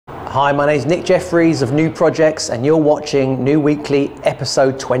Hi, my name is Nick Jeffries of New Projects and you're watching New Weekly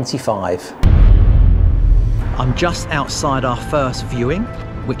episode 25. I'm just outside our first viewing,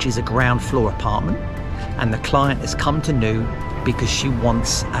 which is a ground floor apartment, and the client has come to New because she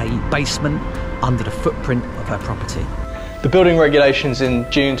wants a basement under the footprint of her property. The building regulations in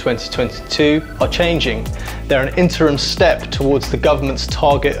June 2022 are changing. They're an interim step towards the government's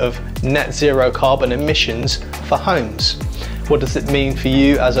target of net zero carbon emissions for homes. What does it mean for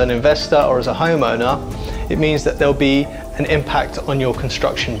you as an investor or as a homeowner? It means that there'll be an impact on your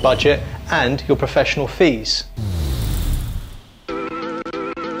construction budget and your professional fees.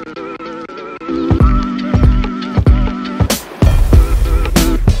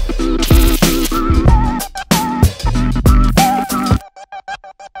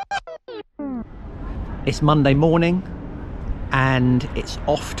 It's Monday morning and it's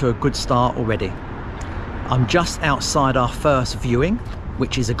off to a good start already. I'm just outside our first viewing,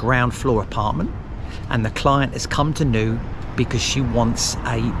 which is a ground floor apartment, and the client has come to New because she wants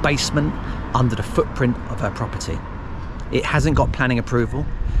a basement under the footprint of her property. It hasn't got planning approval,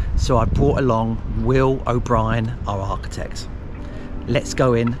 so I brought along Will O'Brien, our architect. Let's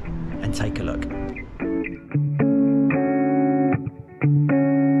go in and take a look.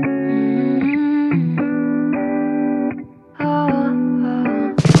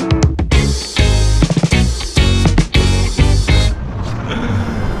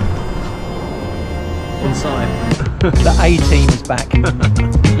 The A team is back.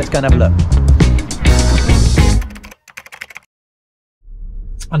 Let's go and have a look.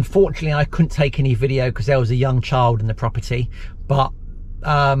 Unfortunately, I couldn't take any video because there was a young child in the property, but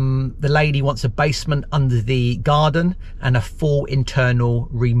the lady wants a basement under the garden and a full internal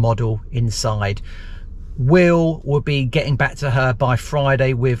remodel inside. Will be getting back to her by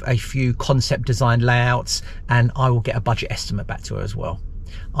Friday with a few concept design layouts, and I will get a budget estimate back to her as well.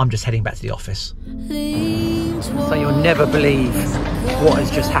 I'm just heading back to the office. So you'll never believe what has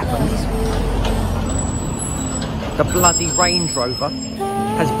just happened. The bloody Range Rover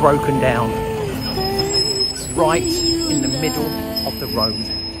has broken down right in the middle of the road.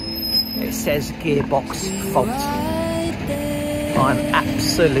 It says gearbox fault. I'm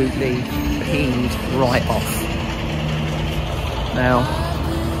absolutely peed right off. Now,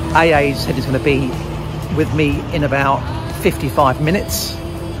 AA said he's going to be with me in about 55 minutes.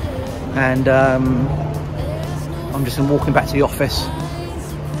 And I'm just walking back to the office,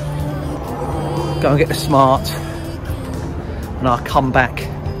 go and get the smart, and I'll come back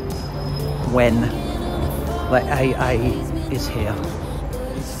when the AA is here.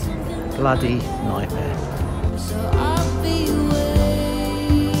 Bloody nightmare.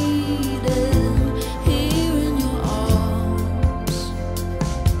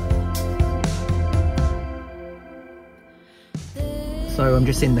 So I'm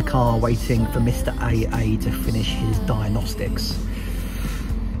just in the car waiting for Mr. AA to finish his diagnostics.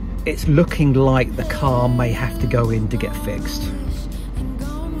 It's looking like the car may have to go in to get fixed.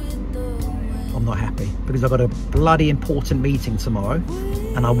 I'm not happy because I've got a bloody important meeting tomorrow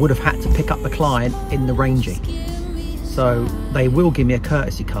and I would have had to pick up the client in the Rangy. So they will give me a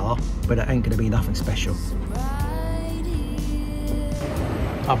courtesy car, but it ain't going to be nothing special.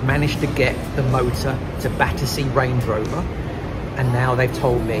 I've managed to get the motor to Battersea Range Rover, and now they've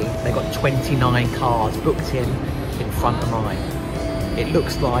told me they've got 29 cars booked in front of mine. It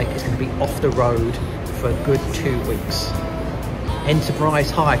looks like it's going to be off the road for a good 2 weeks.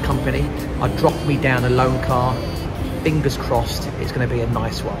 Enterprise Hire Company are dropping me down a loan car. Fingers crossed it's going to be a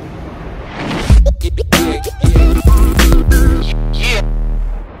nice one.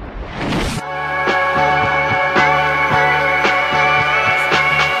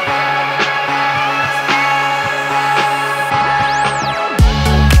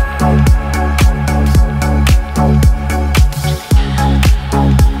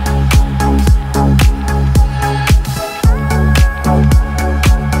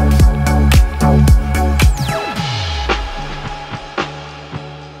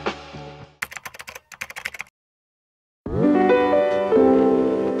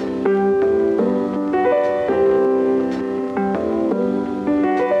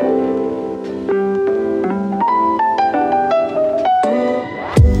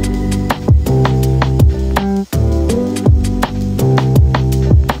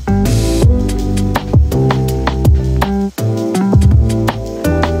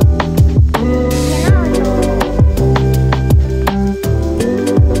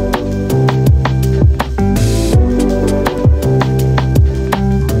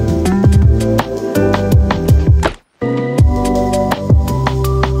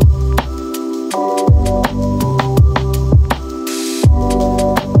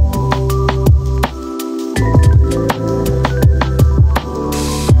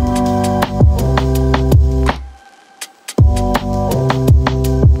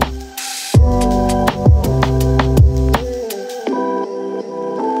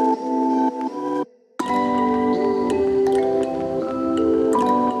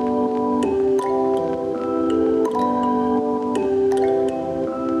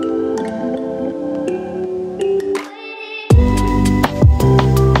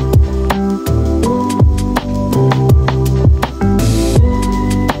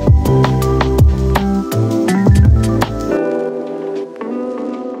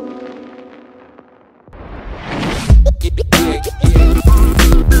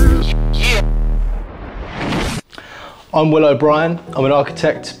 I'm Will O'Brien. I'm an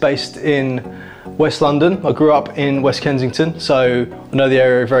architect based in West London. I grew up in West Kensington, so I know the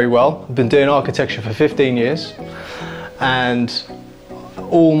area very well. I've been doing architecture for 15 years, and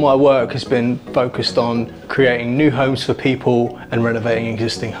all my work has been focused on creating new homes for people and renovating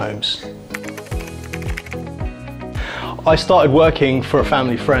existing homes. I started working for a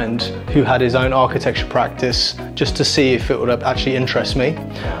family friend who had his own architecture practice just to see if it would actually interest me.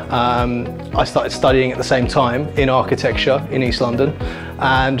 I started studying at the same time in architecture in East London,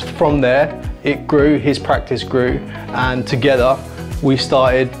 and from there it grew, his practice grew, and together we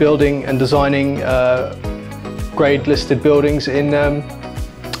started building and designing grade listed buildings in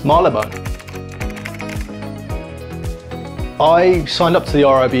Marylebone. I signed up to the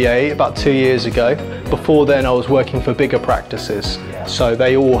RIBA about 2 years ago. Before then I was working for bigger practices, so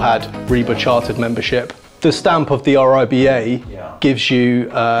they all had RIBA chartered membership. The stamp of the RIBA gives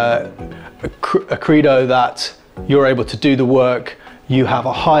you a credo that you're able to do the work, you have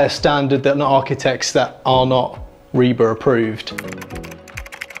a higher standard than architects that are not RIBA approved.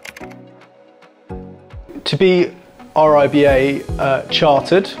 To be RIBA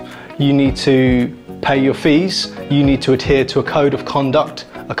chartered, you need to pay your fees, you need to adhere to a code of conduct,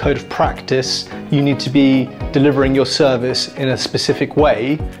 a code of practice, you need to be delivering your service in a specific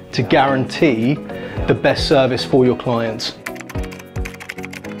way to guarantee the best service for your clients.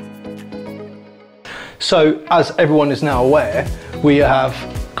 So, as everyone is now aware, we have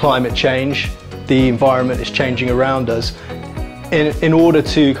climate change, the environment is changing around us. In order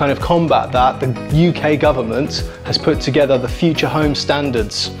to kind of combat that, the UK government has put together the Future Home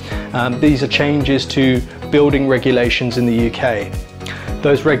Standards. These are changes to building regulations in the UK.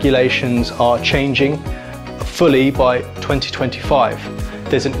 Those regulations are changing fully by 2025.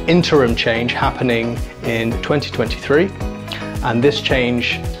 There's an interim change happening in 2023, and this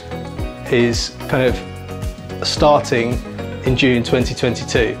change is kind of starting in June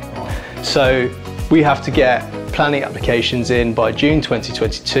 2022. So we have to get planning applications in by June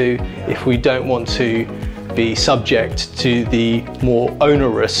 2022 if we don't want to be subject to the more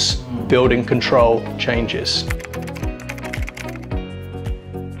onerous building control changes.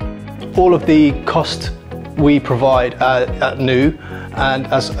 All of the cost we provide at New and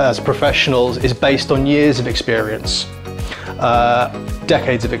as professionals is based on years of experience,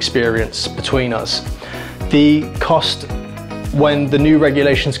 decades of experience between us. The cost when the new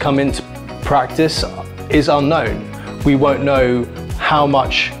regulations come into practice is unknown. We won't know how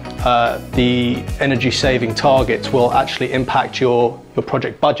much the energy saving targets will actually impact your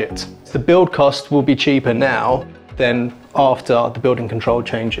project budget. The build cost will be cheaper now than after the building control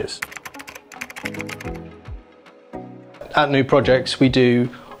changes. At New Projects we do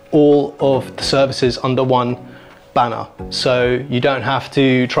all of the services under one banner, so you don't have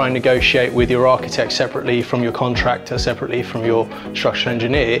to try and negotiate with your architect separately from your contractor, separately from your structural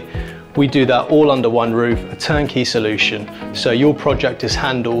engineer. We do that all under one roof, a turnkey solution, so your project is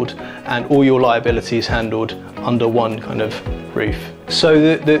handled and all your liability is handled under one kind of roof.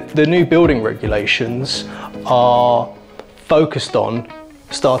 So the new building regulations are focused on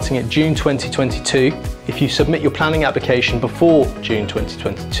starting at June 2022. If you submit your planning application before June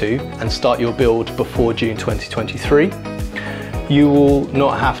 2022 and start your build before June 2023, you will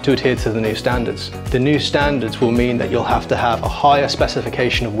not have to adhere to the new standards. The new standards will mean that you'll have to have a higher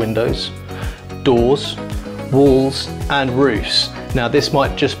specification of windows, doors, walls and roofs. Now this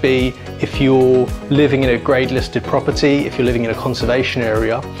might just be if you're living in a grade listed property, if you're living in a conservation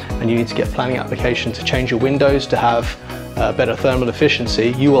area and you need to get planning application to change your windows to have better thermal efficiency,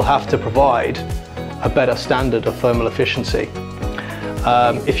 you will have to provide a better standard of thermal efficiency.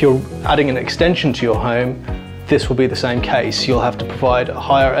 If you're adding an extension to your home, this will be the same case. You'll have to provide a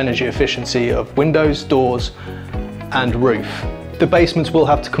higher energy efficiency of windows, doors and roof. The basements will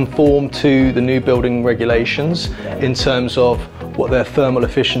have to conform to the new building regulations in terms of what their thermal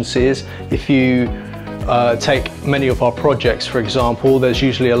efficiency is. If you take many of our projects, for example, there's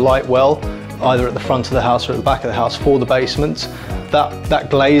usually a light well either at the front of the house or at the back of the house for the basement. That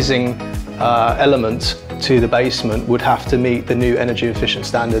glazing element to the basement would have to meet the new energy efficient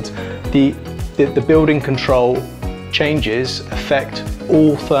standards. The building control changes affect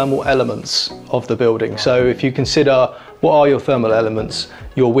all thermal elements of the building. So if you consider what are your thermal elements,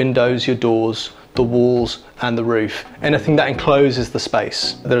 your windows, your doors, the walls and the roof, anything that encloses the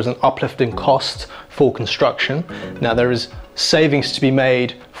space. There is an uplift in cost for construction. Now there is savings to be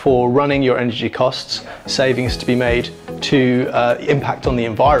made for running your energy costs, savings to be made to impact on the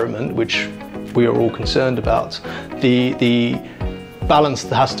environment, which we are all concerned about. The balance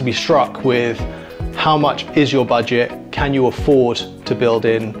that has to be struck with how much is your budget, can you afford to build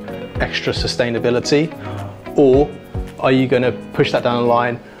in extra sustainability, or Are you going to push that down the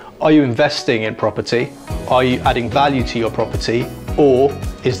line? Are you investing in property? Are you adding value to your property? Or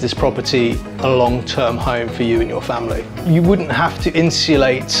is this property a long-term home for you and your family? You wouldn't have to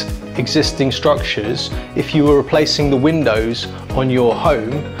insulate existing structures if you were replacing the windows on your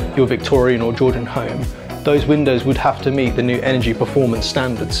home, your Victorian or Georgian home. Those windows would have to meet the new energy performance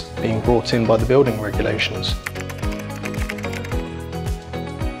standards being brought in by the building regulations.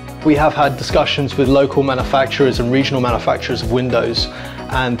 We have had discussions with local manufacturers and regional manufacturers of windows,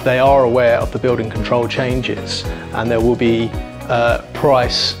 and they are aware of the building control changes, and there will be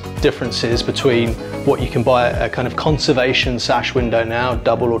price differences between what you can buy a kind of conservation sash window now,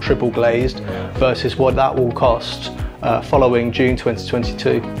 double or triple glazed, versus what that will cost following June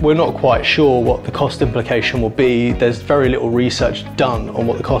 2022. We're not quite sure what the cost implication will be. There's very little research done on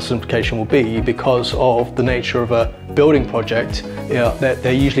what the cost implication will be because of the nature of a building project.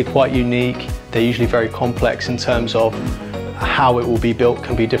 They're usually quite unique, they're usually very complex in terms of how it will be built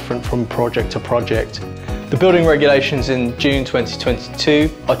can be different from project to project. The building regulations in June 2022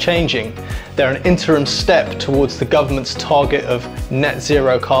 are changing. They're an interim step towards the government's target of net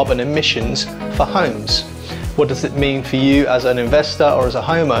zero carbon emissions for homes. What does it mean for you as an investor or as a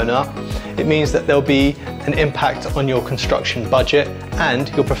homeowner? It means that there'll be an impact on your construction budget and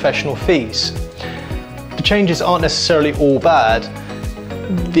your professional fees. The changes aren't necessarily all bad.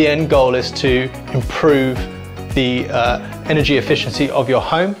 The end goal is to improve the energy efficiency of your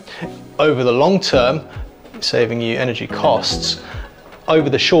home. Over the long term, saving you energy costs. Over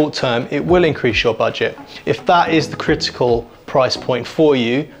the short term, it will increase your budget. If that is the critical price point for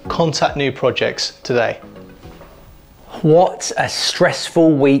you, contact New Projects today. What a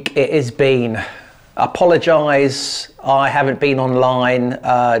stressful week it has been. Apologise, I haven't been online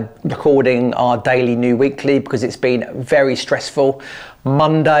recording our daily New Weekly because it's been very stressful.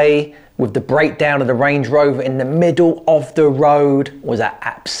 Monday, with the breakdown of the Range Rover in the middle of the road, was an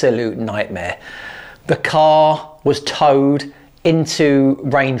absolute nightmare. The car was towed into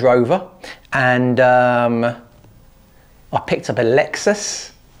Range Rover, and I picked up a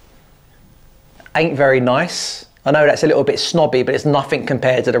Lexus. Ain't very nice. I know that's a little bit snobby, but it's nothing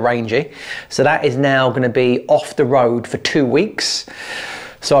compared to the Rangy. So that is now going to be off the road for 2 weeks.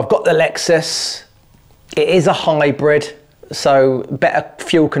 So I've got the Lexus. It is a hybrid, so better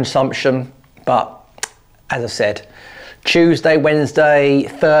fuel consumption. But as I said, Tuesday, Wednesday,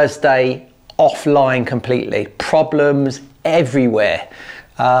 Thursday, offline completely. Problems everywhere,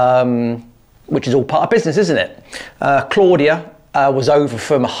 which is all part of business, isn't it? Claudia was over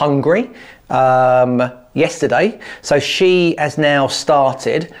from Hungary yesterday, so she has now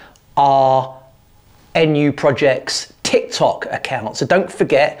started our NU Projects TikTok account. So don't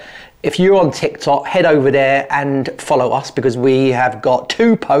forget, if you're on TikTok, head over there and follow us, because we have got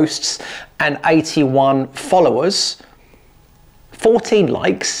 2 posts and 81 followers, 14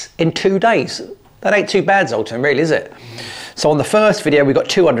 likes in 2 days. That ain't too bad, Zoltan, really, is it? So on the first video we got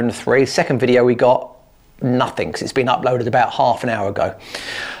 203, second video we got nothing because it's been uploaded about half an hour ago.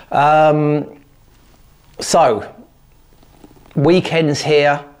 So weekends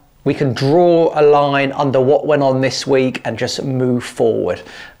here, we can draw a line under what went on this week and just move forward.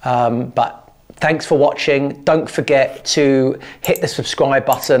 But thanks for watching. Don't forget to hit the subscribe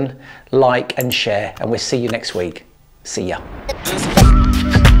button, like and share, and we'll see you next week. See ya.